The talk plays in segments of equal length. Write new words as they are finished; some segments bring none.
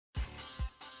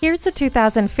Here's a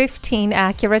 2015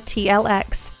 Acura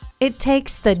TLX. It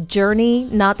takes the journey,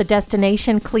 not the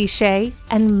destination cliché,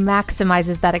 and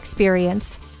maximizes that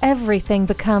experience. Everything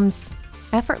becomes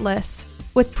effortless.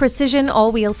 With precision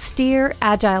all-wheel steer,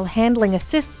 agile handling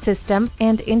assist system,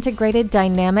 and integrated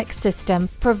dynamic system,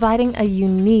 providing a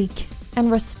unique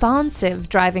and responsive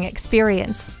driving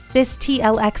experience. This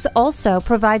TLX also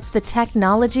provides the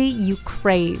technology you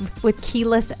crave with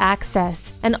keyless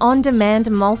access, an on-demand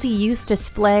multi-use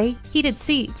display, heated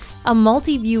seats, a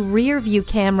multi-view rear-view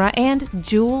camera, and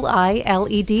dual-eye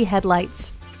LED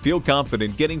headlights. Feel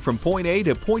confident getting from point A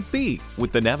to point B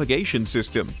with the navigation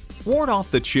system. Ward off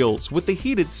the chills with the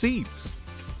heated seats.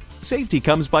 Safety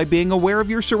comes by being aware of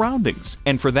your surroundings,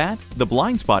 and for that, the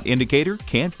blind spot indicator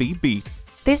can't be beat.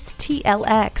 This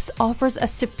TLX offers a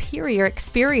superior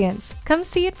experience. Come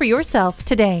see it for yourself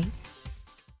today.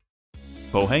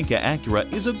 Pohanka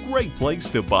Acura is a great place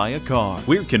to buy a car.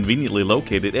 We're conveniently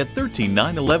located at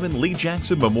 13911 Lee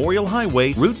Jackson Memorial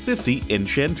Highway, Route 50 in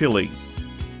Chantilly.